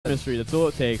chemistry. That's all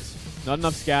it takes. Not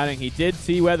enough scouting. He did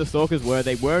see where the Stalkers were.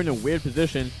 They were in a weird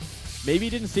position. Maybe he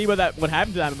didn't see what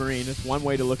happened to that Marine. That's one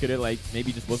way to look at it. Like, maybe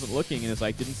he just wasn't looking, and it's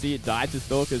like, didn't see it, died to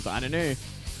Stalkers. I don't know.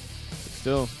 But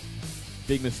still,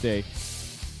 big mistake.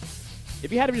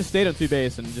 If he had just stayed on 2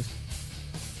 base and just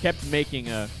kept making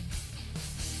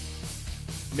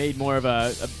made more of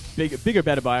a bigger,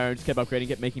 better bio, and just kept upgrading,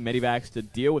 kept making medivacs to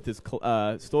deal with this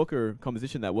Stalker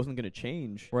composition that wasn't going to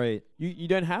change. Right. You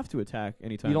don't have to attack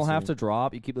anytime You don't soon. have to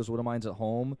drop. You keep those Widow Mines at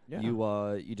home. Yeah.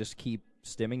 You just keep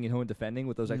stimming, and defending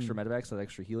with those extra medivacs, that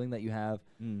extra healing that you have.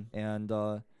 And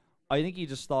I think he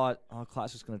just thought,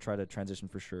 Classic's going to try to transition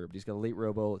for sure. But he's got a late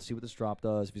robo. Let's see what this drop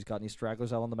does. If he's got any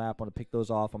stragglers out on the map, I want to pick those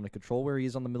off. I'm going to control where he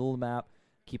is on the middle of the map,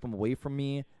 keep him away from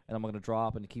me, and I'm going to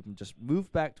drop and keep him just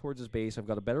move back towards his base. I've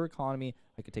got a better economy.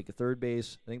 I could take a 3rd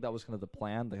base. I think that was kind of the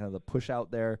plan, the kind of the push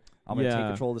out there. I'm going to take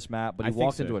control of this map, but he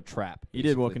walked into a trap. He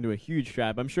did walk into a huge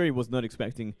trap. I'm sure he was not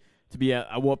expecting to be a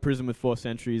warp prison with 4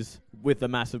 sentries with a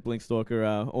massive Blink Stalker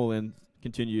all in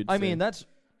continued. I mean, that's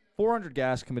 400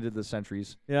 gas committed to the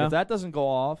sentries. Yeah. If that doesn't go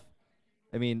off,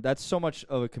 I mean, that's so much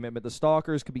of a commitment. The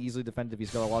Stalkers could be easily defended if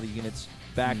he's got a lot of units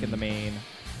back in the main.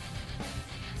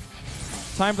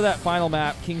 Time for that final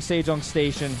map, King Sejong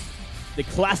Station. The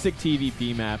classic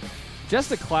TVP map.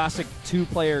 Just a classic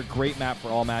 2-player great map for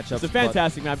all matchups. It's a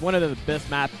fantastic map. One of the best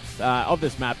maps of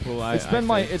this map pool. It's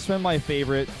been my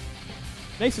favorite.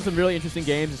 Makes for some really interesting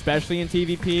games, especially in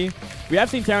TVP. We have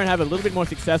seen Terran have a little bit more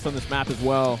success on this map as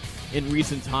well in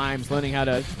recent times, learning how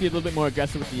to just be a little bit more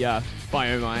aggressive with the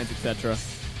bio mines, etc.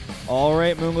 All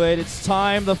right, Moonblade, it's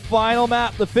time. The final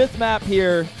map, the 5th map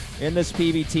here in this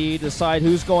PVT, decide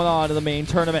who's going on to the main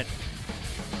tournament.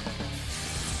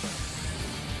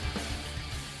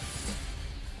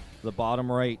 The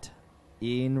bottom right,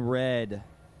 in red.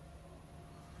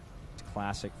 It's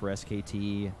classic for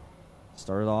SKT.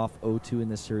 Started off 0-2 in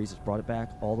this series. It's brought it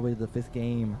back all the way to the 5th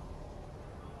game.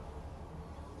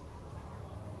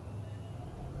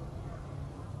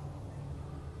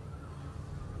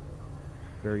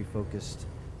 Very focused.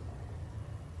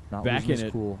 Not back in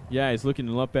it. Cool. Yeah, he's looking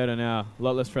a lot better now. A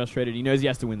lot less frustrated. He knows he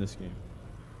has to win this game.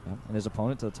 Yep. And his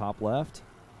opponent to the top left,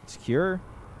 it's Cure,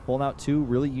 pulling out 2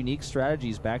 really unique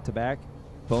strategies back-to-back.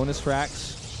 Bonus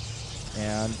tracks.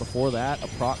 And before that, a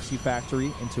proxy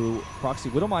factory into proxy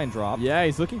Widowmine drop. Yeah,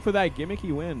 he's looking for that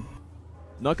gimmicky win.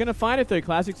 Not going to find it, though.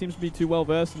 Classic seems to be too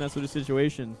well-versed in that sort of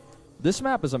situation. This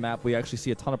map is a map we actually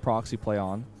see a ton of proxy play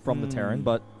on from the Terran,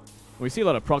 but we see a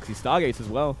lot of proxy Stargates as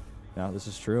well. Yeah, this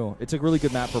is true. It's a really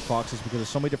good map for proxies because there's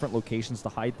so many different locations to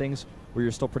hide things where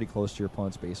you're still pretty close to your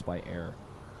opponent's base by air.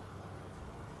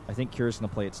 I think Cure's going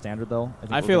to play it standard, though.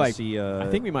 I feel like I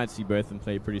think we might see both of them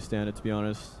play pretty standard, to be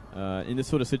honest. In this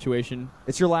sort of situation.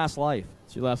 It's your last life.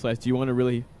 It's your last life. Do you want to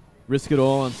really risk it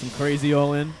all on some crazy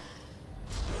all-in?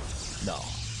 No.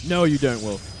 No, you don't,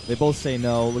 Wolf. They both say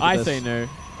no. Look at I this. say no.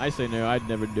 I say no. I'd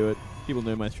never do it. People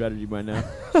know my strategy by now.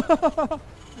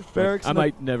 I'm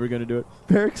like never going to do it.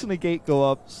 Barracks and a gate go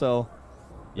up, so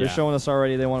they're Yeah. showing us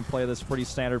already they want to play this pretty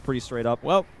standard, pretty straight up.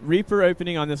 Well, Reaper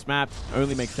opening on this map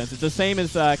only makes sense. It's the same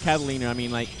as Catalina. I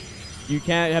mean, like, you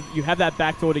have that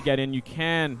backdoor to get in. You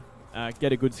can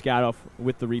get a good scout off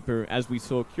with the Reaper, as we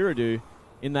saw Kira do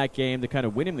in that game to kind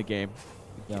of win him the game.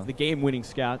 Yeah. The game-winning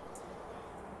scout.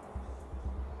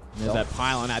 There's that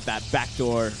pylon at that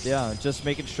backdoor. Yeah, just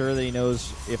making sure that he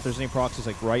knows if there's any proxies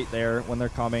like right there when they're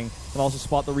coming. Can also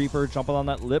spot the Reaper jumping on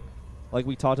that lip like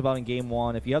we talked about in Game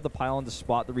 1. If you have the pylon to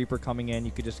spot the Reaper coming in,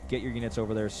 you could just get your units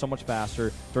over there so much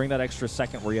faster during that extra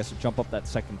second where he has to jump up that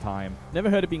second time. Never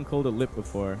heard it being called a lip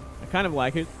before. I kind of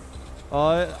like it.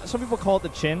 Some people call it the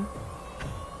chin.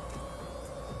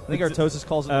 I think Artosis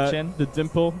calls it the chin. The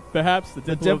dimple, perhaps?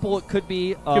 The dimple, it could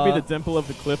be. Could be the dimple of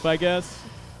the cliff, I guess.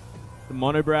 The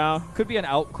monobrow. Could be an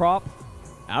outcrop.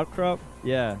 Outcrop?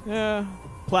 Yeah. Yeah.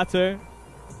 Plateau.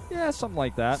 Yeah, something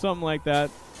like that. Something like that.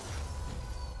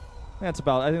 I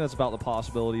think that's about the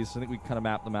possibilities. I think we kind of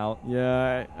mapped them out.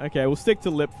 Yeah. Okay, we'll stick to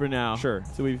lip for now. Sure.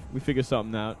 So we figure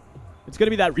something out. It's going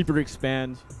to be that Reaper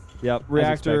expand. Yep.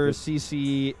 Reactor,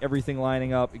 CC, everything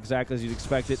lining up exactly as you'd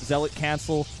expect it. Zealot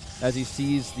cancel as he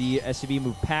sees the SCV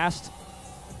move past.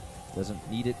 Doesn't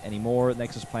need it anymore.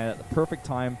 Nexus Planet at the perfect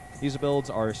time. These builds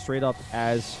are straight up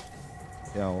as,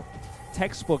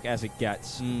 textbook as it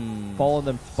gets. Following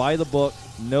them by the book.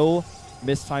 No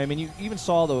mistime. And you even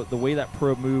saw the way that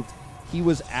probe moved. He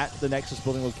was at the Nexus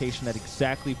building location at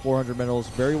exactly 400 minerals.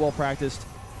 Very well practiced.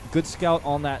 Good scout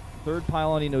on that third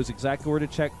pylon. He knows exactly where to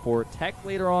check for tech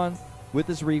later on with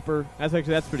his Reaper.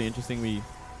 That's pretty interesting. We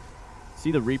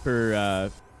see the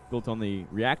Reaper built on the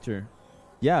reactor.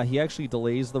 Yeah, he actually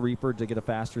delays the Reaper to get a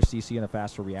faster CC and a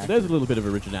faster reactor. There's a little bit of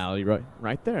originality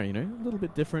right there, you know? A little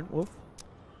bit different, Wolf.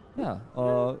 Yeah.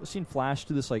 I've seen Flash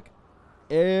do this, like,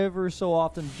 ever so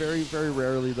often. Very, very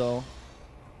rarely, though.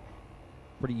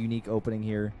 Pretty unique opening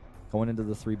here. Going into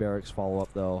the 3 barracks follow-up,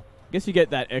 though. I guess you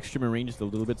get that extra Marine just a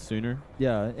little bit sooner.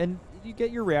 Yeah, and you get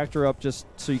your reactor up just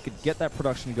so you could get that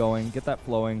production going, get that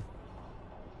flowing.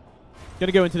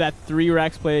 Gonna go into that 3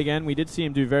 racks play again. We did see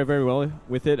him do very, very well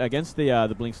with it against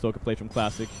the Blink Stalker play from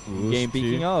Classic.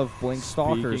 Speaking of Blink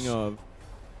Stalkers. Speaking of.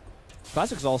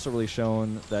 Classic's also really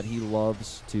shown that he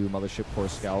loves to Mothership Core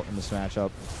Scout in this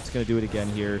matchup. He's going to do it again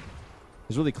here.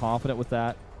 He's really confident with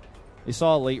that. He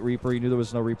saw a late Reaper. He knew there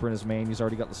was no Reaper in his main. He's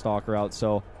already got the Stalker out,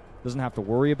 so doesn't have to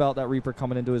worry about that Reaper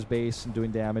coming into his base and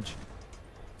doing damage.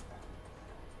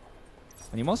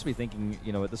 And he must be thinking,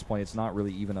 you know, at this point, it's not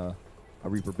really even a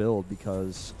Reaper build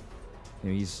because,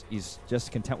 you know, he's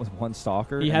just content with 1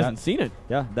 Stalker. He hasn't seen it.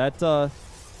 Yeah, that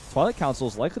Twilight Council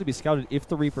is likely to be scouted if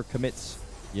the Reaper commits.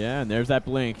 Yeah, and there's that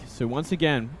Blink. So once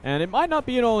again, and it might not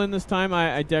be an all-in this time.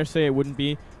 I dare say it wouldn't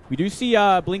be. We do see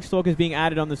Blink Stalkers being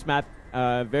added on this map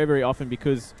very, very often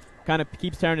because kind of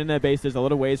keeps Terran in their base. There's a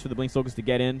lot of ways for the Blink Stalkers to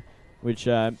get in, which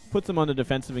puts them on the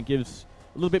defensive and gives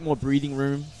a little bit more breathing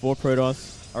room for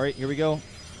Protoss. All right, here we go.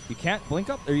 You can't blink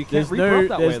up, or you can't Reaper up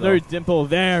that way, There's no dimple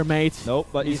there, mate. Nope,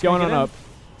 but he's going on up.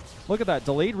 Look at that.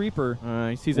 Delayed Reaper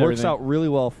he sees works everything. out really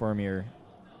well for him here.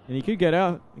 And he could get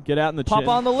out in the Pop chin.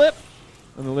 on the lip.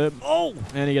 On the lip. Oh!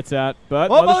 And he gets out.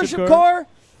 But Mothership Core!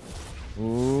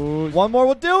 Ooh. One more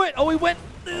will do it. Oh, he went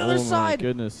the other side. Oh, my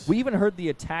goodness. We even heard the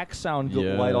attack sound go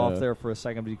light off there for a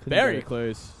second, but he couldn't Very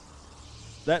close.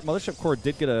 That Mothership Core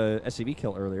did get a SCV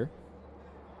kill earlier.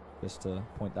 Just to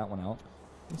point that one out.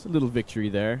 It's a little victory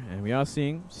there. And we are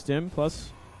seeing Stim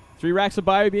plus 3 racks of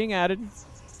bio being added.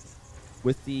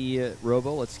 With the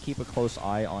Robo, let's keep a close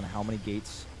eye on how many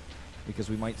gates, because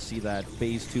we might see that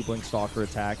Phase 2 Blink Stalker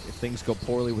attack if things go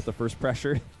poorly with the first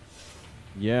pressure.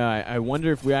 Yeah, I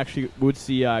wonder if we actually would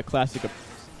see Classic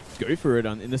go for it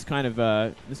in this kind of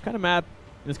map,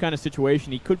 in this kind of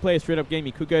situation. He could play a straight-up game.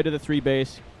 He could go to the 3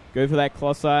 base, go for that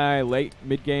Colossi late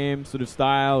mid-game sort of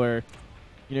style, or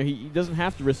he doesn't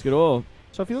have to risk it all.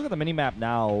 So if you look at the mini-map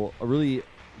now, a really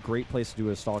great place to do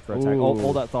a Stalker attack.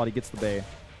 All that thought, he gets the Bay.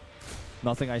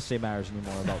 Nothing I say matters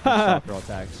anymore about Stalker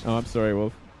attacks. Oh, I'm sorry,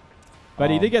 Wolf. But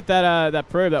he did get that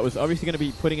probe that was obviously going to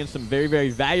be putting in some very, very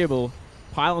valuable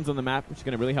pylons on the map, which is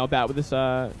going to really help out with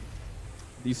this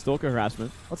these Stalker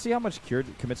harassment. Let's see how much Cure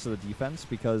commits to the defense,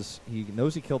 because he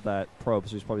knows he killed that probe,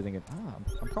 so he's probably thinking,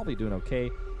 I'm probably doing okay.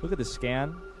 Look at this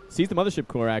scan. Sees the Mothership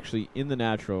Core actually in the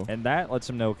natural. And that lets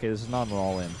him know, okay, this is not an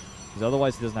all-in. Because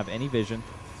otherwise he doesn't have any vision.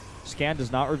 Scan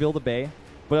does not reveal the Bay.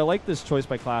 But I like this choice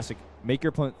by Classic. Make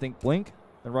your opponent think blink,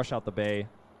 then rush out the Bay.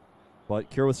 But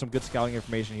Cure with some good scouting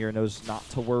information here knows not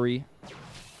to worry.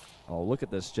 Oh, look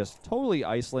at this. Just totally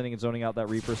isolating and zoning out that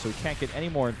Reaper, so he can't get any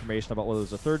more information about whether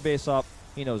there's a 3rd base up.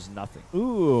 He knows nothing.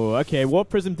 Ooh, okay. Warp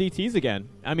Prism DTs again.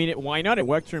 I mean, why not? It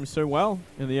worked for him so well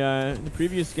in the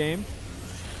previous game.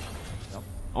 Yep.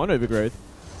 On Overgrowth.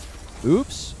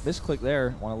 Oops. Misclick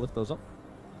there. Want to lift those up?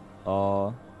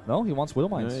 No, he wants Widow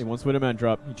Mines. Yeah, he wants Widowmine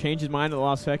drop. He changed his mind at the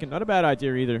last second. Not a bad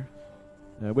idea either.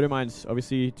 Widowmines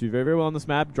obviously do very, very well on this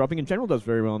map. Dropping in general does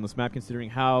very well on this map, considering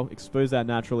how exposed that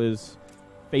natural is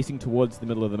facing towards the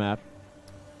middle of the map.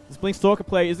 This Blink Stalker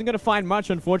play isn't going to find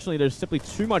much, unfortunately. There's simply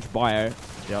too much bio.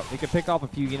 Yep, he can pick off a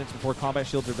few units before combat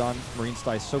shields are done. Marines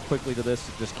die so quickly to this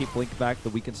to just keep Blink back the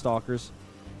weakened Stalkers.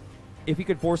 If he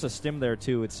could force a stim there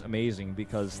too, it's amazing,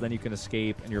 because then you can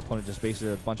escape and your opponent just basically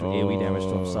did a bunch of AoE damage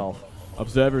to himself.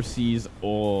 Observer sees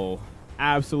all.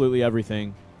 Absolutely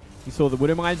everything. He saw the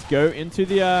Widowmines go into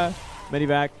the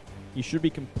Medivac. He should be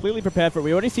completely prepared for it.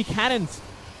 We already see cannons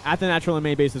at the natural and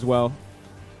main base as well.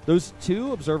 Those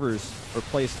 2 observers are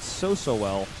placed so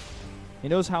well. He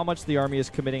knows how much the army is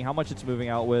committing, how much it's moving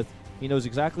out with. He knows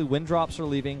exactly when drops are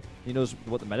leaving. He knows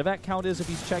what the medevac count is if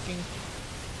he's checking.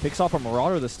 Picks off a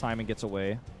Marauder this time and gets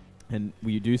away. And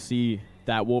we do see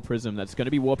that Warp Prism that's going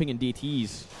to be warping in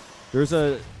DTs. There's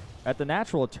at the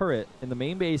natural, a turret. In the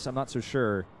main base, I'm not so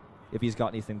sure if he's got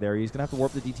anything there. He's going to have to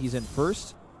warp the DTs in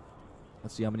first.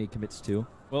 Let's see how many he commits to.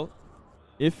 Well,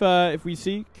 if we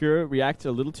see Cure react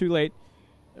a little too late,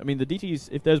 I mean, the DTs,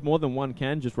 if there's more than one,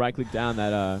 can just right-click down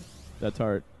that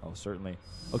turret. Oh, certainly.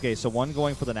 Okay, so one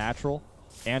going for the natural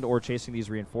and or chasing these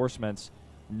reinforcements.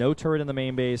 No turret in the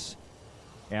main base.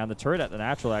 And the turret at the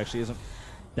natural actually isn't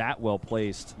that well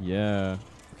placed. Yeah.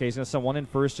 Okay, he's going to send one in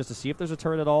first just to see if there's a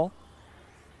turret at all.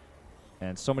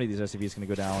 And so many of these SCVs going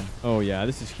to go down. Oh, yeah,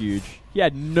 this is huge. He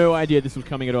had no idea this was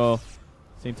coming at all.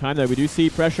 Same time, though, we do see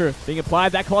pressure being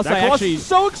applied. That Colossi That actually is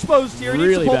so exposed here. He needs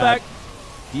really to pull bad. back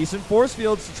decent force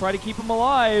fields to try to keep him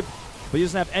alive. But he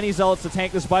doesn't have any zealots to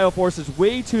tank this Bioforce. It's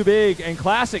way too big. And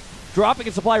Classic dropping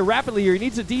its supply rapidly here. He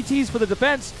needs the DTs for the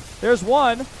defense. There's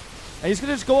one. And he's going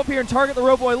to just go up here and target the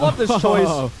Robo. I love this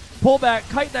choice. Pull back,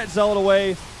 kite that zealot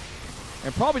away,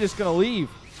 and probably just going to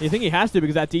leave. You think he has to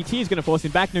because that DT is going to force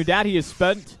him back. No doubt he has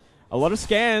spent a lot of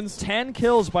scans. 10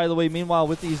 kills, by the way, meanwhile,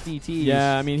 with these DTs.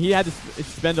 Yeah, I mean, he had to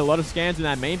spend a lot of scans in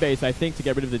that main base, I think, to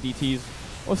get rid of the DTs.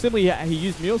 Or simply, he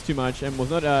used mules too much and was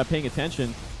not paying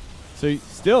attention. So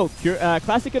still,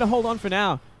 Classic going to hold on for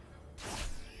now.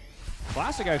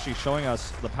 Classic actually showing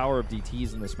us the power of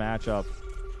DTs in this matchup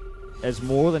as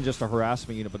more than just a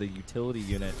harassment unit, but a utility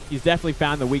unit. He's definitely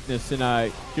found the weakness in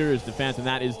Kira's defense, and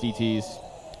that is DTs.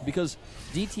 Because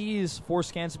DTs force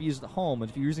scans to be used at home, and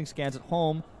if you're using scans at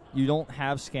home, you don't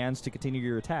have scans to continue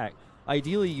your attack.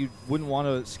 Ideally, you wouldn't want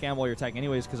to scan while you're attacking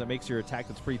anyways, because it makes your attack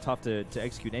that's pretty tough to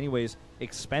execute anyways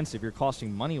expensive. You're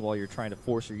costing money while you're trying to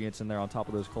force your units in there on top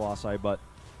of those Colossi, but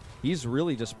he's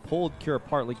really just pulled Kira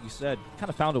apart, like you said. Kind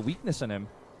of found a weakness in him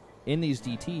in these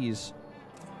DTs.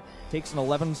 Takes an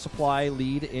 11 supply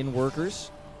lead in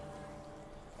workers.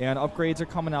 And upgrades are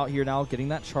coming out here now, getting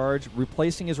that charge.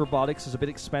 Replacing his robotics is a bit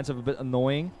expensive, a bit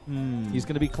annoying. He's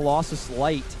going to be Colossus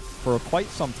Light for quite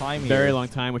some time here. Very long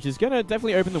time, which is going to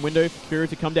definitely open the window for Kira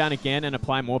to come down again and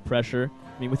apply more pressure.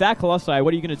 I mean, with that Colossi,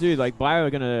 what are you going to do? Like, Bio are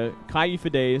going to kite you for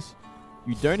days.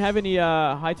 You don't have any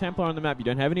High Templar on the map. You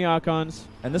don't have any Archons.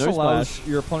 And this allows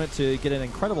your opponent to get an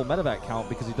incredible medevac count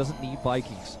because he doesn't need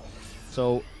Vikings.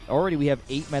 So already we have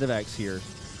 8 medevacs here.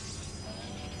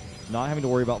 Not having to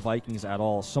worry about Vikings at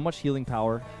all. So much healing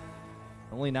power.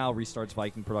 Only now restarts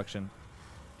Viking production.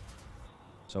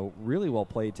 So really well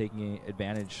played, taking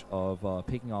advantage of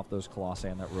picking off those Colossi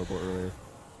and that Robo earlier.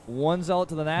 One Zealot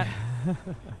to the Nat.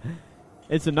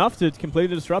 It's enough to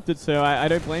completely disrupt it, so I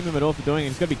don't blame him at all for doing it.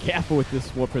 He's got to be careful with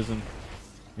this War Prism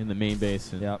in the main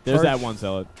base. And there's that one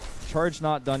Zealot. Charge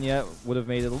not done yet. Would have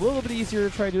made it a little bit easier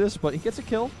to try to do this, but he gets a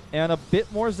kill. And a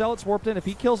bit more Zealots warped in. If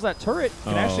he kills that turret, he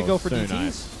can actually go for DTs.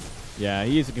 Nice. Yeah,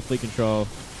 he is in complete control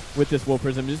with this War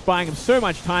Prism. Just buying him so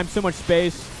much time, so much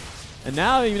space. And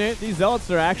now, you know, these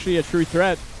Zealots are actually a true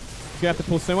threat. You have to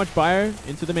pull so much Bio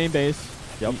into the main base.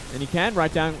 Yep. And you can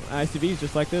write down ICVs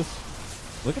just like this.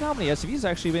 Look at how many SCVs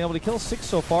actually been able to kill. 6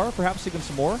 so far. Perhaps even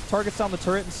some more. Targets down the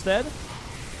turret instead.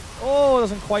 Oh,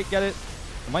 doesn't quite get it.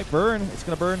 It might burn. It's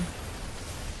going to burn.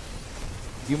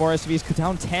 A few more SCVs.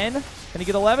 Down 10. Can he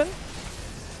get 11?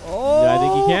 Oh, yeah, I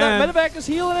think he can. That medevac is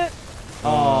healing it. Oh,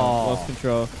 lost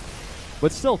control.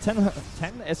 But still, 10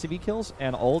 SCV kills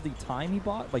and all the time he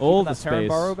bought. Like all the space.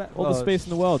 All the space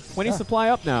in the world. 20 supply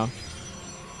up now.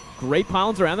 Great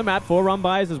piles around the map. 4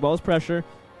 run-bys as well as pressure.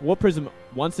 War Prism,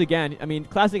 once again, I mean,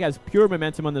 Classic has pure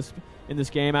momentum on this in this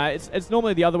game. It's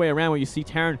normally the other way around where you see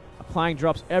Terran applying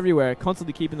drops everywhere,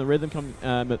 constantly keeping the rhythm,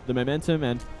 the momentum,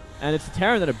 and it's the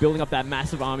Terran that are building up that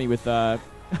massive army with that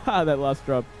last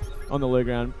drop on the low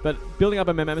ground. But building up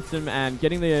a momentum and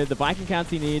getting the Viking counts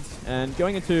he needs and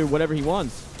going into whatever he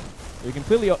wants. A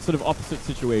completely sort of opposite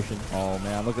situation. Oh,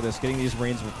 man, look at this. Getting these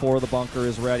Marines before the bunker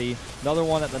is ready. Another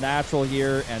one at the natural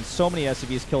here, and so many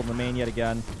SCVs killed in the main yet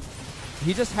again.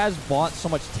 He just has bought so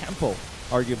much tempo,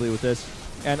 arguably, with this.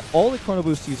 And all the Chrono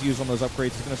Boost he's used on those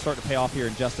upgrades is going to start to pay off here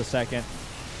in just a second.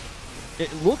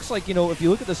 It looks like, you know, if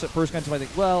you look at this at first glance, you might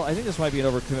think, well, I think this might be an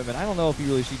overcommitment. I don't know if you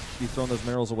really should be throwing those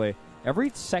minerals away. Every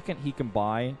second he can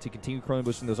buy to continue Chrono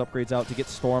Boosting those upgrades out, to get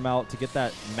Storm out, to get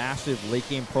that massive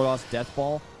late-game Protoss Death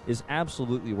Ball is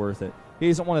absolutely worth it. He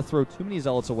doesn't want to throw too many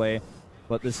Zealots away,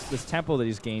 but this tempo that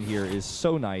he's gained here is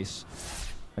so nice.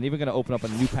 And even going to open up a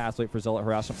new pathway for Zealot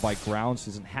harassment by ground, so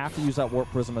he doesn't have to use that Warp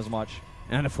Prism as much.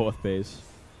 And a 4th base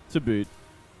to boot.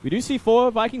 We do see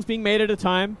 4 Vikings being made at a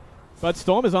time, but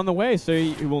Storm is on the way, so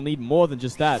he will need more than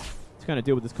just that to kind of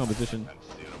deal with this composition.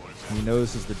 He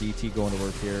knows this is the DT going to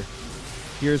work here.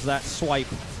 Here's that swipe.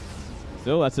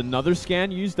 Still, that's another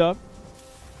scan used up.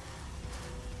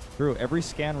 True, every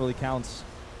scan really counts.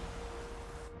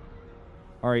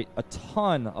 All right, a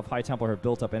ton of High Templar have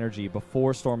built up energy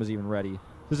before Storm is even ready.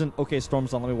 This isn't, okay,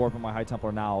 Storm's done, let me warp up my High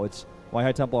Templar now. It's, my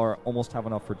High Templar almost have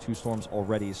enough for 2 Storms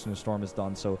already as soon as Storm is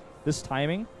done. So this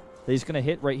timing that he's going to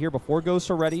hit right here before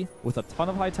Ghosts are ready with a ton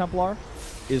of High Templar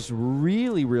is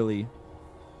really, really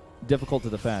difficult to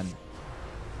defend.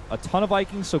 A ton of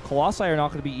Vikings, so Colossi are not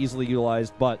going to be easily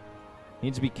utilized, but he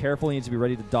needs to be careful, he needs to be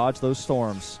ready to dodge those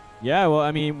Storms. Yeah, well,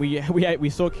 I mean, we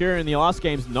saw Kira in the last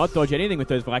games not dodge anything with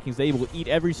those Vikings. They will eat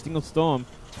every single Storm.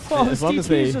 Oh, this DT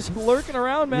is just lurking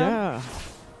around, man. Yeah.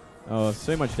 Oh,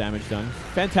 so much damage done.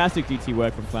 Fantastic DT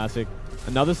work from Classic.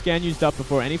 Another scan used up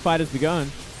before any fight has begun.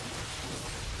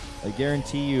 I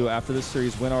guarantee you, after this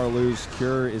series, win or lose,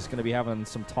 Cure is going to be having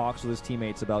some talks with his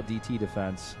teammates about DT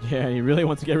defense. Yeah, he really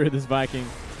wants to get rid of this Viking.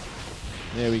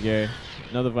 There we go.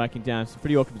 Another Viking down. Some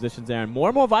pretty awkward positions there. And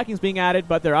more Vikings being added,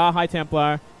 but there are High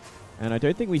Templar. And I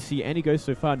don't think we see any ghosts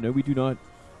so far. No, we do not.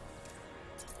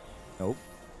 Nope.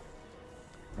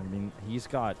 I mean, he's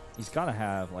got to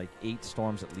have like 8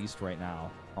 storms at least right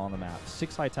now on the map.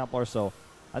 6 High Templar, so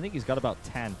I think he's got about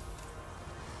 10.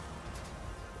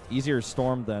 Easier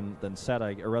stormed than set,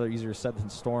 or rather easier set than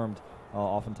stormed.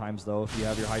 Oftentimes, though, if you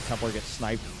have your High Templar get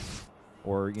sniped,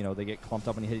 or they get clumped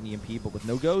up when you hit an EMP, but with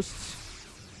no ghosts.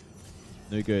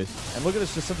 No ghosts. And look at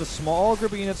this, just sends a small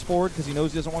group of units forward because he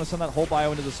knows he doesn't want to send that whole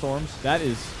bio into the storms. That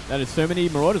is so many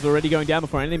Marauders already going down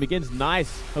before anything begins.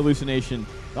 Nice hallucination.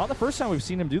 Not the first time we've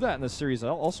seen him do that in this series.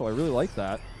 Also, I really like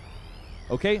that.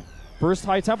 Okay. First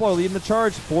High Templar leading the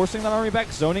charge, forcing that army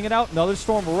back, zoning it out. Another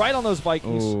storm right on those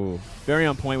Vikings. Oh, very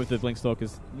on point with the Blink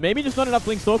Stalkers. Maybe just not enough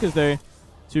Blink Stalkers, though,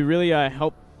 to really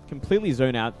help completely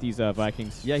zone out these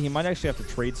Vikings. Yeah, he might actually have to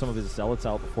trade some of his Zealots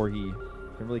out before he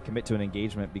can really commit to an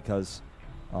engagement because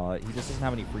he just doesn't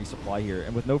have any free supply here.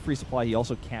 And with no free supply, he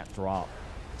also can't drop.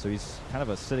 So he's kind of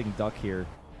a sitting duck here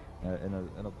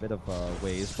in a bit of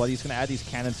ways. But he's going to add these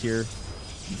cannons here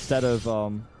instead of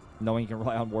knowing he can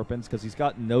rely on Warpins because he's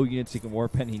got no units he can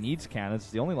warp in. He needs cannons.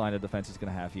 It's the only line of defense he's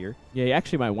going to have here. Yeah, he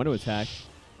actually might want to attack.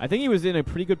 I think he was in a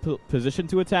pretty good position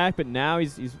to attack, but now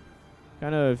he's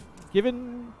kind of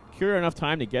given Cure enough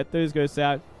time to get those ghosts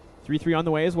out. 3-3 on the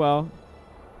way as well.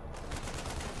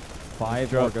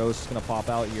 5 more ghosts going to pop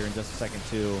out here in just a second,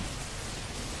 too.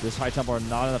 This High Templar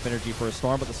not enough energy for a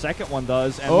storm, but the second one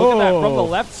does. And look at that from the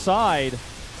left side.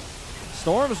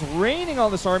 Storms raining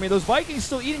on this army. Those Vikings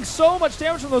still eating so much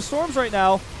damage from those storms right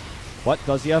now. But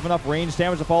does he have enough range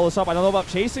damage to follow this up? I don't know about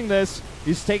chasing this.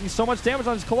 He's taking so much damage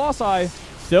on his Colossi.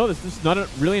 Still, this is not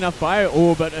really enough fire.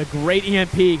 Oh, but a great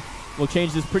EMP will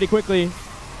change this pretty quickly.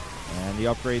 And the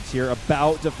upgrades here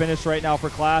about to finish right now for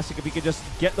Classic. If he could just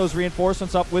get those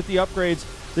reinforcements up with the upgrades,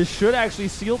 this should actually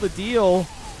seal the deal.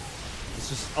 It's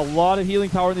just a lot of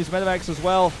healing power in these medevacs as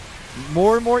well.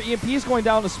 More and more EMPs going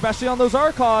down, especially on those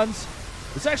Archons.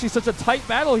 It's actually such a tight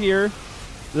battle here.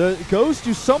 The Ghosts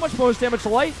do so much bonus damage to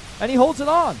light, and he holds it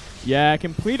on. Yeah,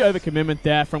 complete overcommitment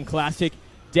there from Classic.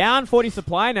 Down 40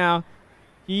 supply now.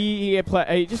 He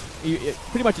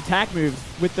pretty much attack moves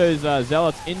with those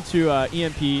Zealots into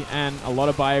EMP and a lot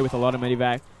of bio with a lot of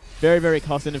medivac. Very, very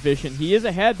cost inefficient. He is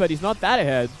ahead, but he's not that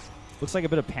ahead. Looks like a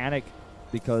bit of panic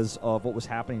because of what was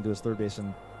happening to his third base.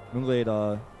 And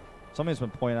Moonglade, something's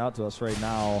been pointing out to us right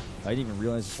now. I didn't even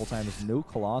realize this whole time there's no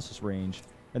Colossus range.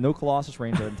 And no Colossus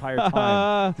range the entire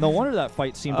time. No wonder that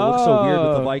fight seemed to look so weird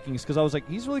with the Vikings, because I was like,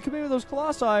 he's really committed to those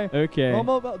Colossi. Okay.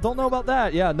 Don't know about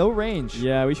that. Yeah, no range.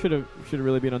 Yeah, we should have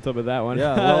really been on top of that one.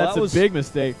 Yeah, well, that's a big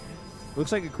mistake.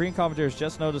 Looks like the Korean commentators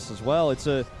just noticed as well. It's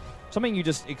something you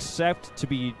just accept to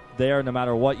be there no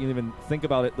matter what. You don't even think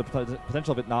about it, the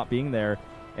potential of it not being there.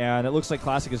 And it looks like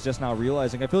Classic is just now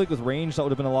realizing. I feel like with range, that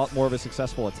would have been a lot more of a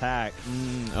successful attack.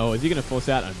 Oh, is he going to force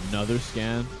out another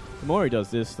scan? The more he does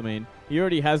this, I mean, he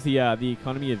already has the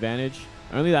economy advantage.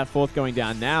 Only that 4th going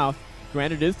down now.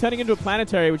 Granted, it is turning into a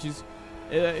planetary, which is,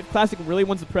 if Classic really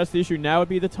wants to press the issue, now would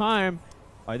be the time.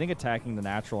 I think attacking the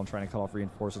natural and trying to cut off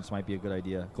reinforcements might be a good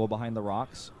idea. Go behind the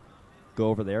rocks. Go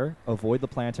over there. Avoid the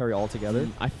planetary altogether.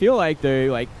 I feel like,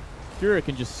 though, Kira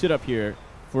can just sit up here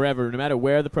forever, no matter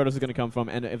where the Protoss is going to come from,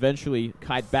 and eventually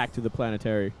kite back to the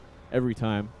planetary every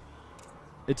time.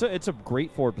 It's a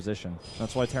great forward position.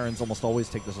 That's why Terrans almost always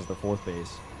take this as their 4th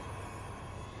base.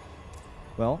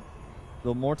 Well,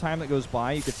 the more time that goes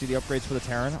by, you can see the upgrades for the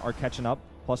Terran are catching up.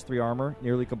 +3 armor,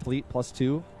 nearly complete,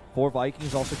 +2. 4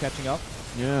 Vikings also catching up.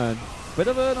 Yeah. Bit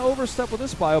of an overstep with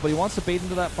this bio, but he wants to bait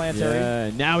into that planetary.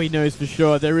 Yeah, now he knows for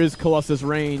sure there is Colossus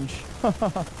range.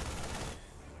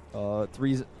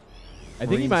 3. I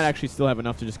think he might actually still have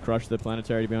enough to just crush the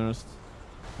planetary, to be honest.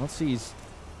 Let's see. He's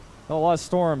got a lot of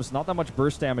storms. Not that much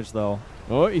burst damage, though.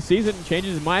 Oh, he sees it and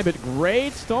changes his mind, but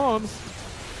great storms.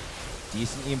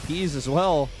 Decent EMPs as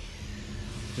well.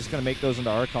 Just going to make those into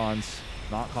Archons.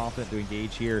 Not confident to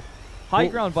engage here. High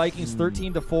ground Vikings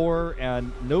 13-4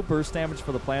 and no burst damage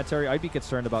for the planetary. I'd be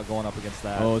concerned about going up against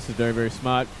that. Oh, this is very, very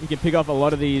smart. He can pick off a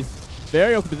lot of these.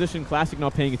 Very open position. Classic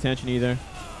not paying attention either.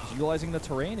 Utilizing the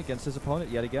terrain against his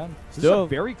opponent yet again. This is Still a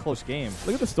very close game.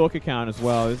 Look at the Stalker count as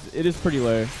well. It is pretty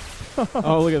low.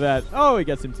 Oh, look at that. Oh, he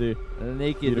gets him too. And a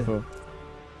naked Beautiful.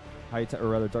 or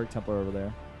rather Dark Templar over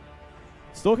there.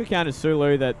 Stalker count is so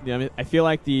low that I feel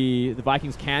like the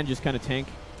Vikings can just kind of tank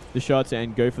the shots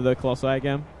and go for the Colossi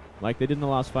again, like they did in the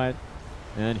last fight.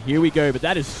 And here we go. But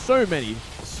that is so many.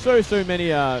 So many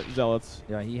Zealots.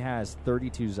 Yeah, he has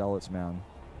 32 Zealots, man.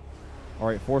 All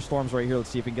right, 4 Storms right here. Let's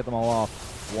see if we can get them all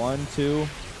off. 1, 2.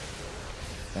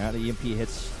 And the EMP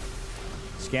hits.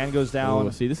 Scan goes down. Oh,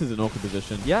 see, this is an awkward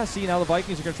position. Yeah, see, now the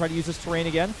Vikings are going to try to use this terrain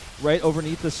again. Right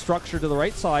underneath the structure to the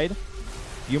right side.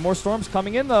 Few more Storms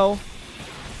coming in, though.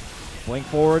 Blink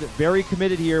forward. Very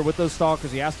committed here with those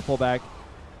Stalkers. He has to pull back.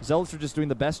 Zealots are just doing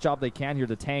the best job they can here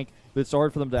to tank, but it's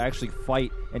hard for them to actually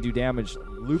fight and do damage.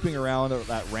 Looping around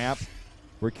that ramp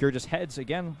where Cure just heads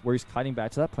again, where he's kiting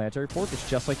back to that planetary fortress,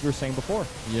 just like you were saying before.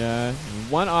 Yeah,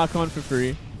 1 Archon for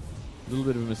free. A little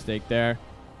bit of a mistake there.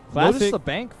 Classic. Notice the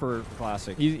bank for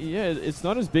Classic. Yeah, it's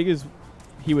not as big as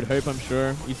he would hope, I'm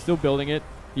sure. He's still building it.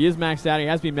 He is maxed out. He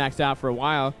has been maxed out for a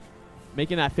while.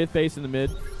 Making that 5th base in the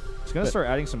mid. He's going to start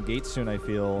adding some gates soon, I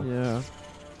feel. Yeah.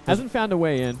 Hasn't found a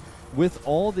way in. With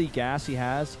all the gas he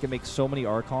has, he can make so many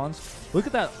Archons. Look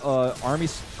at that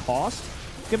army's cost.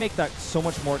 He can make that so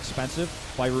much more expensive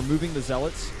by removing the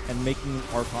Zealots and making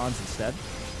Archons instead.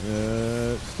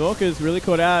 Stalker's really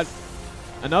caught out.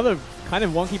 Another kind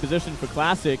of wonky position for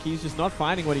Classic. He's just not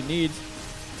finding what he needs.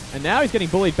 And now he's getting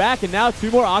bullied back, and now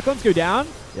 2 more Archons go down.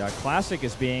 Yeah, Classic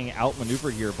is being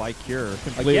outmaneuvered here by Cure.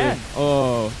 Completely. Again.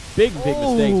 Oh, big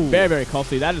mistake. Very, very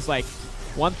costly. That is like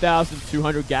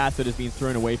 1,200 gas that has been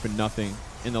thrown away for nothing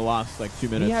in the last, 2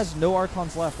 minutes. He has no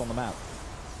Archons left on the map.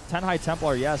 10 High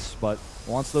Templar, yes, but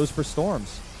wants those for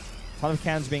Storms. Ton of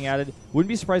cannons being added. Wouldn't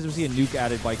be surprised if we see a nuke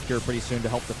added by Cure pretty soon to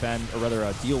help defend, or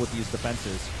rather deal with these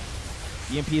defenses.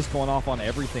 EMP is going off on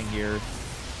everything here.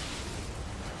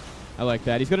 I like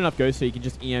that. He's got enough ghosts so he can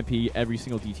just EMP every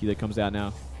single DT that comes out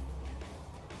now.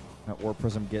 That Warp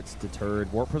Prism gets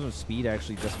deterred. Warp Prism speed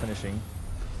actually just finishing.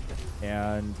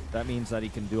 And that means that he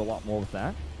can do a lot more with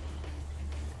that.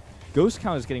 Ghost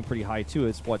count is getting pretty high too.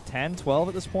 It's what, 10, 12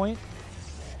 at this point?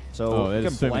 So he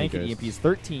can blank at EMPs.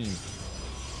 13.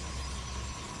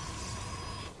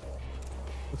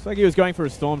 Looks like he was going for a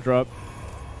Storm drop.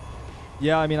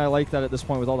 Yeah, I mean, I like that at this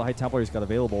point with all the High Templar he's got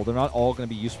available. They're not all going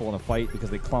to be useful in a fight because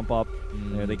they clump up.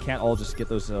 You know, they can't all just get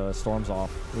those Storms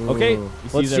off. Ooh, okay,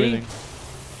 let's see. Everything.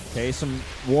 Okay, some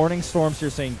warning Storms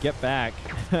here saying, get back.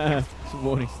 Some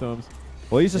warning Storms.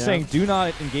 Well, he's just saying, do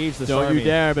not engage this army. Don't you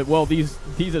dare, but, well, these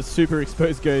are super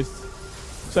exposed ghosts.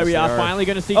 So yes, we are finally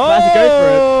going to see Classic go for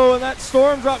it. Oh, and that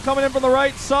Storm drop coming in from the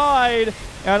right side.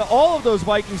 And all of those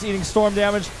Vikings eating Storm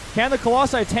damage. Can the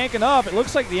Colossi tank enough? It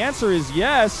looks like the answer is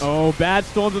yes. Oh, bad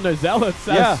Storms on those Zealots.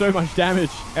 That's so much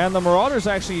damage. And the Marauders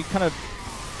actually kind of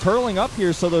turtling up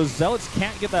here so those Zealots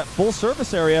can't get that full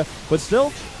surface area. But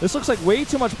still, this looks like way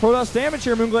too much Protoss damage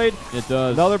here, Moonglade. It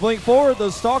does. Another blink forward.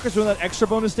 Those Stalkers doing that extra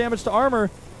bonus damage to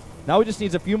armor. Now he just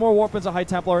needs a few more Warpins of High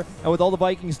Templar. And with all the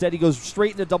Vikings dead, he goes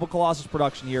straight into double Colossus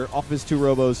production here off of his 2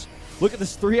 Robos. Look at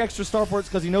this 3 extra Starports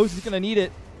because he knows he's going to need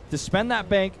it to spend that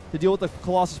bank to deal with the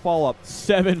Colossus follow-up.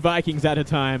 7 Vikings at a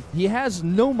time. He has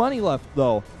no money left,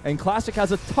 though. And Classic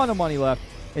has a ton of money left.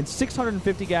 And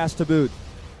 650 gas to boot.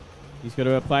 He's going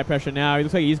to apply pressure now. He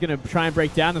looks like he's going to try and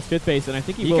break down this 5th base, and I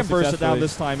think he will can burst it down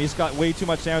this time. He's got way too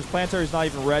much damage. Planetary's not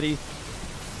even ready.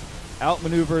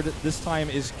 Outmaneuvered this time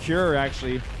is Cure,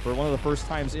 actually, for one of the first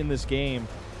times in this game.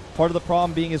 Part of the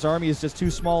problem being his army is just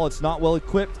too small. It's not well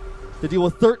equipped to deal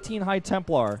with 13 High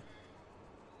Templar.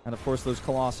 And, of course, those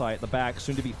Colossi at the back,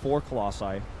 soon to be 4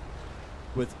 Colossi,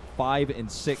 with 5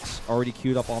 and 6 already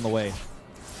queued up on the way.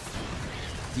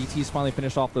 DT's finally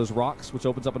finished off those rocks, which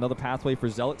opens up another pathway for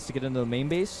Zealots to get into the main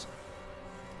base.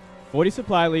 40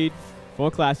 supply lead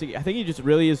for Classic. I think he just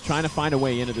really is trying to find a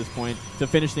way in at this point to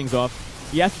finish things off.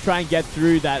 He has to try and get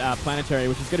through that planetary,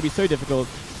 which is going to be so difficult.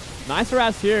 Nice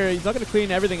harass here. He's not going to clean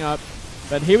everything up.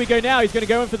 But here we go now. He's going to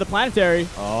go in for the planetary.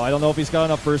 Oh, I don't know if he's got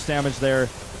enough burst damage there.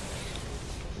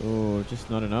 Oh, just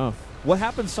not enough. What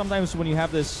happens sometimes when you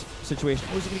have this situation?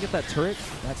 Oh, is he going to get that turret?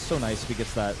 That's so nice if he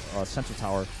gets that central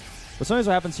tower. But sometimes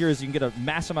what happens here is you can get a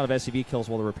massive amount of SCV kills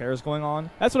while the repair is going on.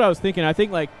 That's what I was thinking. I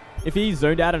think, if he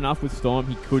zoned out enough with Storm,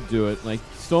 he could do it.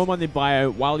 Storm on the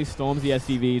bio while he storms the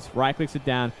SCVs, right-clicks it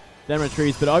down, then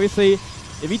retreats. But obviously,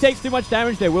 if he takes too much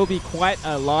damage, there will be quite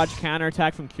a large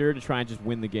counterattack from Cure to try and just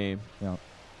win the game. Yeah.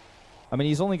 I mean,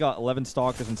 he's only got 11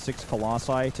 Stalkers and 6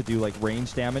 Colossi to do,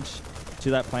 range damage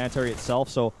to that planetary itself.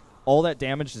 So all that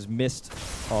damage is missed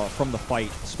from the fight,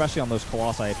 especially on those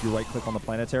Colossi if you right-click on the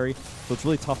planetary. So it's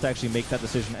really tough to actually make that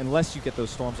decision unless you get those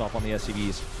Storms off on the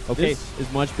SCVs. Okay. This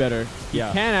is much better. He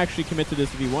can actually commit to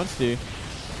this if he wants to.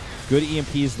 Good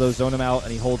EMPs, though, zone him out,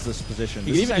 and he holds this position.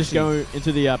 He could even just go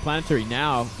into the planetary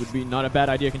now. Would be not a bad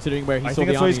idea considering where he saw the army. I think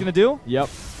that's what he's going to do? Yep.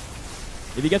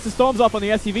 If he gets the Storms off on the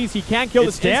SCVs, he can kill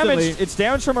this instantly. It's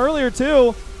damage from earlier,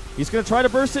 too. He's going to try to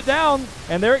burst it down,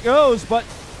 and there it goes. But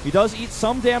he does eat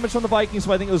some damage from the Vikings,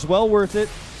 so I think it was well worth it.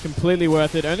 Completely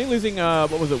worth it. Only losing,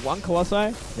 what was it, 1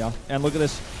 Colossi? Yeah, and look at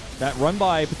this. That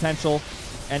run-by potential.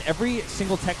 And every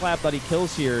single tech lab that he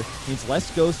kills here means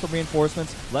less ghosts from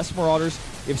reinforcements, less marauders.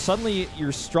 If suddenly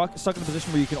you're stuck in a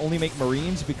position where you can only make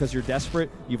marines because you're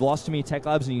desperate, you've lost too many tech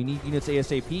labs, and you need units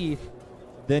ASAP,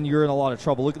 then you're in a lot of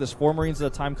trouble. Look at this, 4 marines at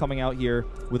a time coming out here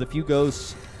with a few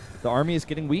ghosts. The army is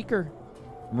getting weaker.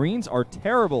 Marines are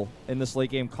terrible in this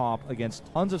late game comp against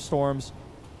tons of storms.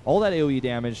 All that AoE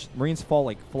damage, Marines fall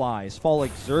like flies, fall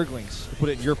like zerglings, to put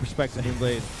it in your perspective,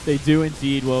 Moonblade. They do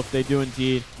indeed, Wolf. They do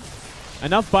indeed.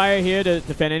 Enough fire here to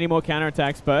defend any more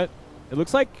counterattacks, but it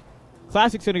looks like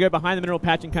Classic's going to go behind the mineral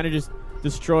patch and kind of just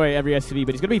destroy every SCV.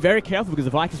 But he's going to be very careful because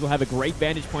the Vikings will have a great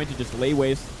vantage point to just lay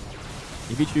waste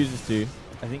if he chooses to.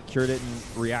 I think Cure didn't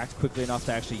react quickly enough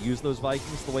to actually use those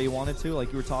Vikings the way he wanted to,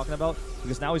 like you were talking about,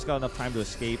 because now he's got enough time to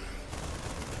escape.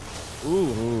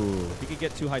 Ooh. If he could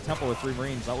get 2 high tempo with 3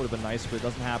 Marines, that would have been nice, but it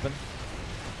doesn't happen.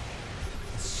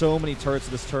 So many turrets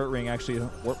of this turret ring. Actually,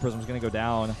 Warp Prism's going to go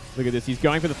down. Look at this. He's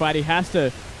going for the fight. He has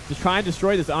to try and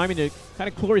destroy this army to kind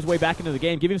of claw his way back into the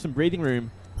game, give him some breathing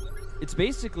room. It's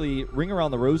basically ring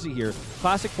around the rosy here.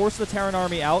 Classic forces the Terran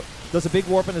army out, does a big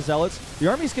warp into Zealots. The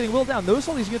army's getting whittled down. Notice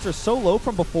all these units are so low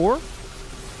from before.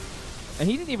 And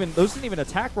those didn't even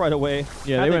attack right away.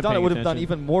 Yeah, Had they done, it would have done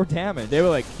even more damage. They were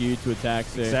like queued to attack.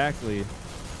 So exactly.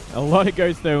 A lot of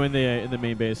ghosts though in the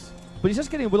main base. But he's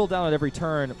just getting whittled down at every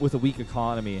turn with a weak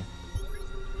economy.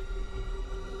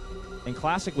 And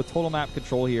Classic with total map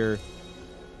control here.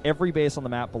 Every base on the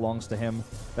map belongs to him.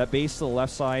 That base to the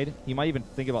left side, he might even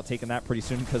think about taking that pretty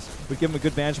soon because we give him a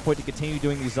good vantage point to continue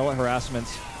doing these zealot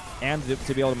harassments and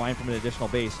to be able to mine from an additional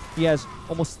base. He has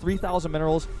almost 3,000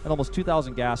 minerals and almost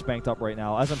 2,000 gas banked up right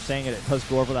now. As I'm saying it does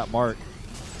go over that mark.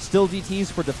 Still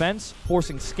DTs for defense,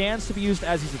 forcing scans to be used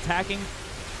as he's attacking.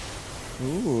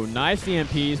 Ooh, nice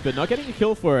EMPs, but not getting a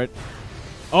kill for it.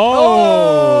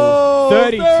 Oh,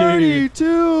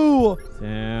 32.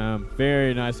 Damn,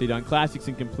 very nicely done. Classic's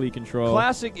in complete control.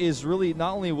 Classic is really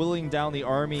not only whittling down the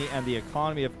army and the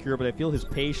economy of Cure, but I feel his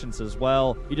patience as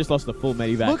well. He just lost the full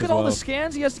medivac. Look at all the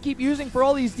scans he has to keep using for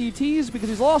all these DTs because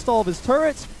he's lost all of his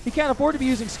turrets. He can't afford to be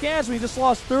using scans when he just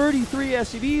lost 33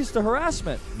 SCVs to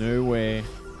harassment. No way.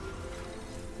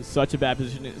 It's such a bad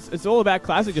position. It's all about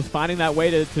Classic just finding that way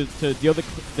to deal the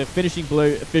finishing blow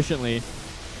efficiently,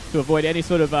 to avoid any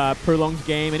sort of prolonged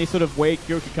game, any sort of way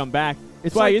Cure could come back.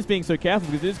 That's why he is being so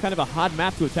careful, because it is kind of a hard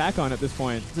map to attack on at this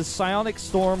point. The Psionic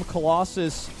Storm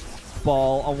Colossus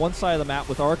ball on one side of the map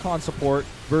with Archon support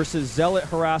versus Zealot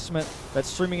harassment that's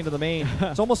streaming into the main.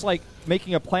 It's almost like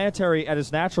making a planetary at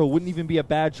his natural wouldn't even be a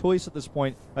bad choice at this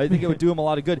point. I think it would do him a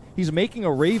lot of good. He's making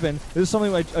a Raven. This is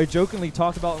something I jokingly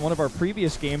talked about in one of our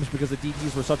previous games because the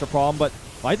DTs were such a problem, but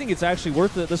I think it's actually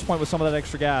worth it at this point with some of that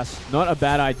extra gas. Not a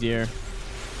bad idea.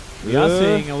 We are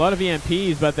seeing a lot of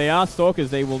EMPs, but they are Stalkers.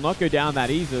 They will not go down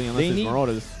that easily unless there's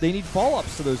Marauders. They need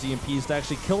follow-ups to those EMPs to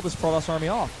actually kill this Protoss army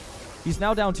off. He's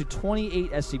now down to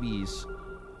 28 SCVs.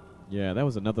 Yeah, that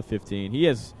was another 15.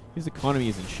 His economy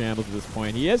is in shambles at this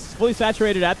point. He is fully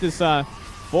saturated at this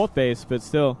fourth base, but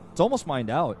still. It's almost mined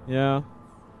out. Yeah.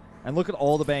 And look at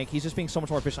all the bank. He's just being so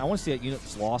much more efficient. I want to see that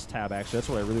units lost tab, actually. That's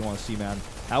what I really want to see, man.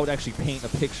 That would actually paint a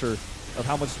picture of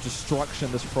how much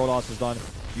destruction this Protoss has done.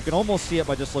 You can almost see it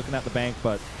by just looking at the bank,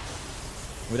 but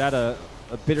we'd add a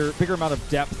bigger amount of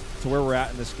depth to where we're at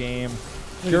in this game.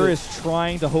 Cure is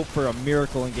trying to hope for a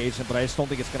miracle engagement, but I just don't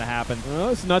think it's going to happen. Well,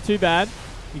 it's not too bad.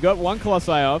 He got 1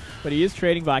 Colossi off, but he is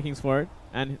trading Vikings for it,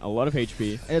 and a lot of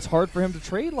HP. And it's hard for him to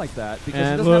trade like that, because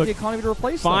he doesn't have the economy to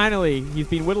replace finally, he's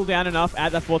been whittled down enough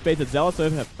at that 4th base that Zealots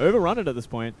have overrun it at this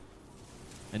point.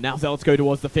 And now Zealots go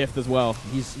towards the 5th as well.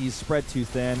 He's spread too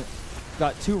thin.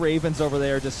 Got 2 Ravens over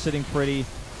there just sitting pretty.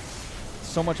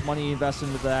 So much money invested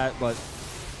into that, but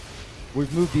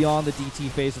we've moved beyond the DT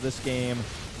phase of this game.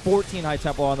 14 high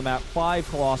tempo on the map, 5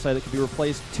 Colossi that can be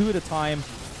replaced 2 at a time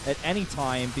at any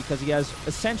time because he has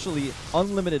essentially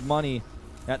unlimited money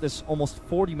at this almost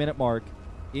 40-minute mark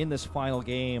in this final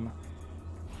game.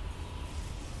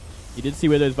 He did see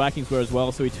where those Vikings were as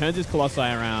well, so he turns his Colossi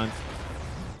around.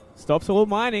 Stops all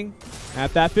mining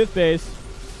at that 5th base.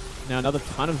 Now another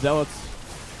ton of Zealots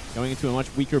going into a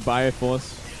much weaker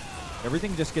Bioforce.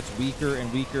 Everything just gets weaker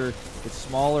and weaker. It's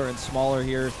smaller and smaller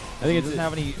here. I think he doesn't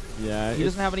have any. Yeah, he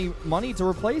doesn't have any money to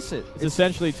replace it. It's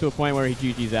essentially to a point where he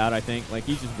GG's out. I think like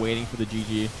he's just waiting for the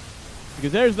GG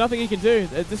because there's nothing he can do.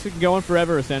 This can go on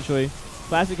forever. Essentially,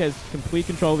 Classic has complete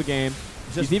control of the game.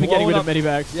 He's even getting rid of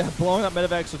medivacs. Yeah, blowing up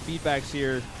medivacs with feedbacks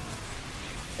here.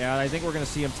 And I think we're going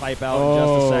to see him type out in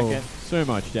just a second. So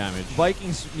much damage.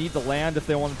 Vikings need to land if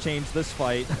they want to change this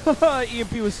fight.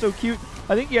 EMP was so cute.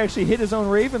 I think he actually hit his own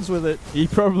Ravens with it. He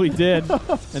probably did.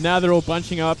 And now they're all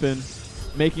bunching up and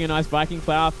making a nice Viking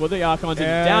cloud for the Archons.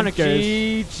 And down it goes.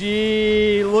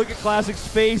 GG. Look at Classic's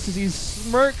face as he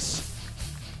smirks.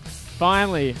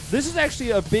 Finally. This is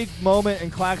actually a big moment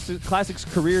in Classic's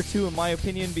career, too, in my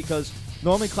opinion, because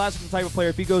normally Classic's the type of player,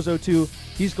 if he goes 0-2,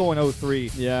 he's going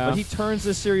 0-3. Yeah. But he turns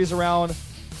this series around.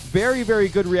 Very, very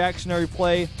good reactionary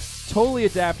play. Totally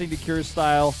adapting to Cure's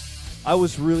style. I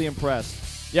was really impressed.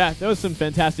 Yeah, there was some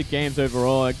fantastic games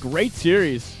overall. A great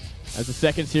series as the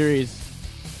second series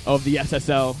of the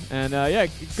SSL. And yeah,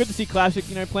 good to see Classic,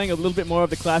 playing a little bit more of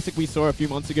the Classic we saw a few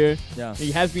months ago. Yeah.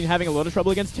 He has been having a lot of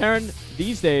trouble against Terran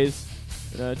these days.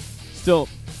 But, still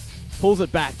pulls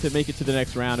it back to make it to the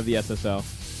next round of the SSL.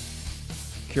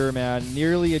 Cure, man,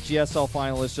 nearly a GSL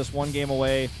finalist, just one game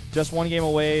away. Just one game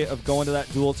away of going to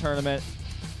that dual tournament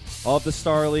of the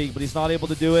Starleague, but he's not able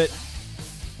to do it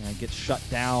and gets shut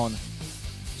down.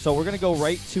 So we're going to go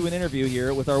right to an interview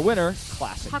here with our winner,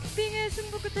 Classic. 박빙의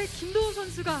승부 끝에 김도훈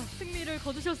선수가 승리를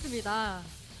거두셨습니다.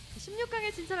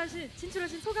 16강에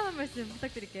진출하신 소감 한 말씀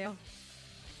부탁드릴게요.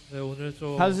 네, 오늘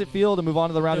좀 How does it feel to move on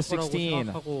to the round of 16?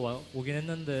 생각하고 오긴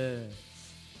했는데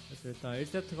일단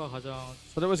 1세트가 가장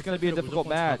But it was going to be a difficult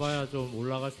match. 잡아야 좀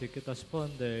올라갈 수 있겠다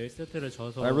싶었는데 1세트를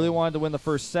져서 I really wanted to win the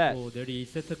first set. 또 내리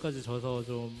 2세트까지 져서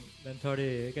좀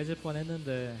멘탈이 깨질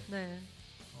뻔했는데 네.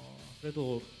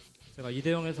 그래도 제가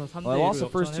 2대0에서 3대1로 Well, I lost the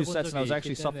first two 역전해본 sets and I was 적이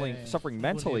actually 있기 때문에 suffering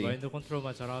mentally. 마인드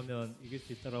컨트롤만 잘하면 이길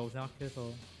수 있다라고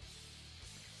생각해서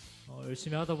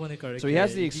열심히 하다 보니까 이렇게 So he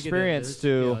has the experience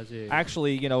to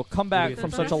actually, come back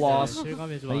from such a loss.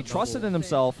 And he trusted in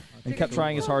himself and kept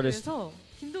trying his hardest. And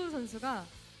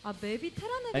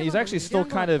he's actually still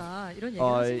kind of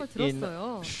in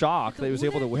shock that he was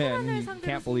able to win. He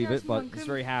can't believe it, but he's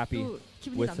very happy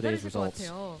with today's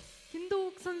results.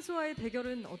 김도욱 선수와의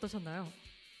대결은 어떠셨나요?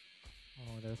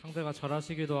 네, 상대가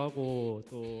잘하시기도 하고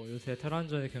또 요새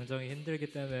테란전이 굉장히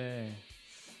힘들기 때문에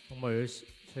정말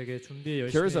되게 준비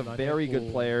열심히 Cure's a 많이 very 했고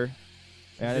good player,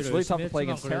 and it's really tough to play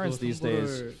against Terrans these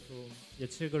days.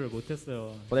 예측을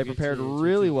못했어요. But they prepared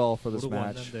really well for this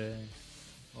match. 왔는데,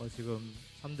 지금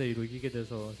 3대2로 이기게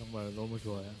돼서 정말 너무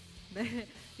좋아요. 네,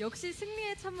 역시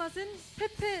승리의 참맛은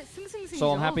패패 승승승이죠.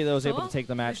 So I'm happy that I was able to take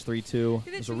the match 3-2.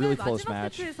 It was a really close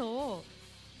match.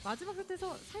 마지막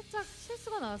세트에서 살짝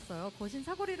실수가 나왔어요. 거신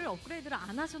사거리를 업그레이드를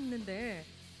안 하셨는데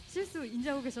실수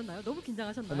인지하고 계셨나요? 너무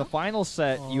긴장하셨나요? In the final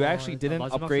set, you actually didn't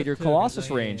upgrade your Colossus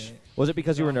range. Was it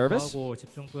because you were nervous?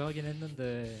 집중도 하긴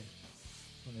했는데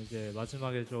저는 이제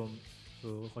마지막에 좀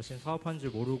그 거신 사업한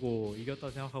줄 모르고 이겼다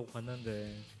생각하고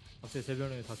갔는데 갑자기 세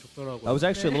명이 다 죽더라고요. I was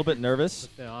actually a little bit nervous,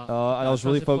 and I was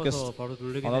really focused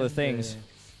on other things.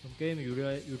 게임이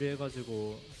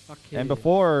유리해가지고 And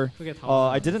before,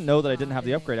 I didn't know that I didn't have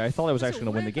the upgrade. I thought I was actually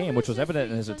going to win the game, which was evident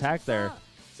in his attack there.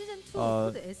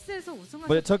 But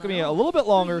it took me a little bit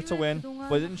longer to win,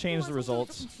 but it didn't change the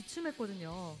results.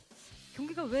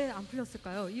 경기가 왜 안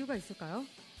풀렸을까요? 이유가 있을까요?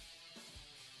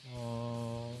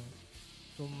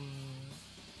 좀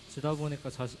지다 보니까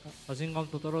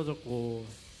자신감도 떨어졌고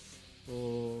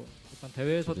또 일단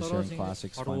대회에서 떨어진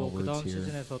바로 그 다음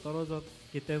시즌에서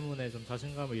떨어졌기 때문에 좀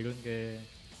자신감을 잃은 게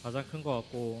가장 큰 것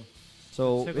같고.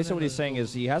 So basically what he's saying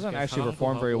is he hasn't actually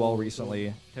performed very well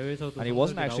recently, and he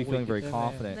wasn't actually feeling very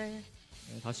confident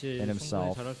in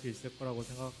himself.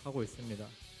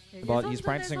 But he's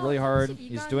practicing really hard,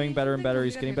 he's doing better and better,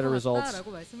 he's getting better results.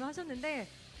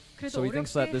 So he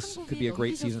thinks that this could be a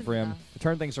great season for him to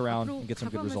turn things around and get some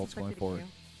good results going forward.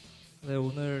 네,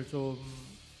 오늘 좀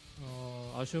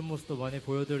아쉬운 모습도 많이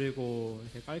보여드리고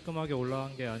이렇게 깔끔하게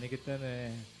올라간 게 아니기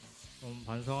때문에 좀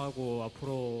반성하고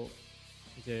앞으로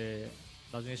이제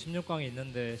나중에 16강이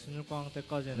있는데 16강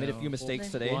때까지는 made a few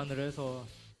mistakes today. 보완을 해서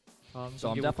So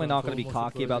I'm definitely not going to be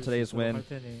cocky about today's win.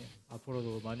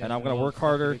 앞으로도 많이 And I'm going to work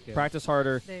harder, practice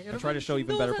harder, and try to show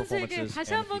even better performances.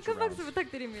 다시 한번 큰 박수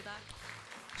부탁드립니다.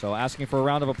 So asking for a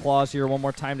round of applause here one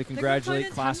more time to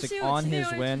congratulate Classic on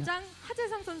his win.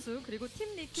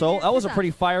 So that was a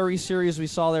pretty fiery series we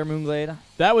saw there, Moonglade.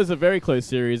 That was a very close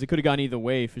series. It could have gone either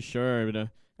way for sure. But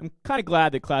I'm kind of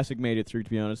glad that Classic made it through, to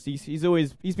be honest.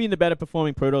 He's been the better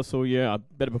performing Protoss all year, a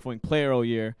better performing player all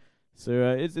year.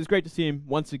 So it's great to see him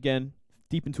once again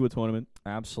deep into a tournament.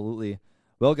 Absolutely.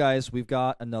 Well, guys, we've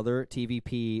got another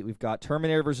TVP. We've got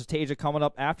Terminator versus Tasia coming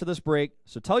up after this break.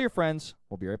 So tell your friends.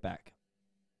 We'll be right back.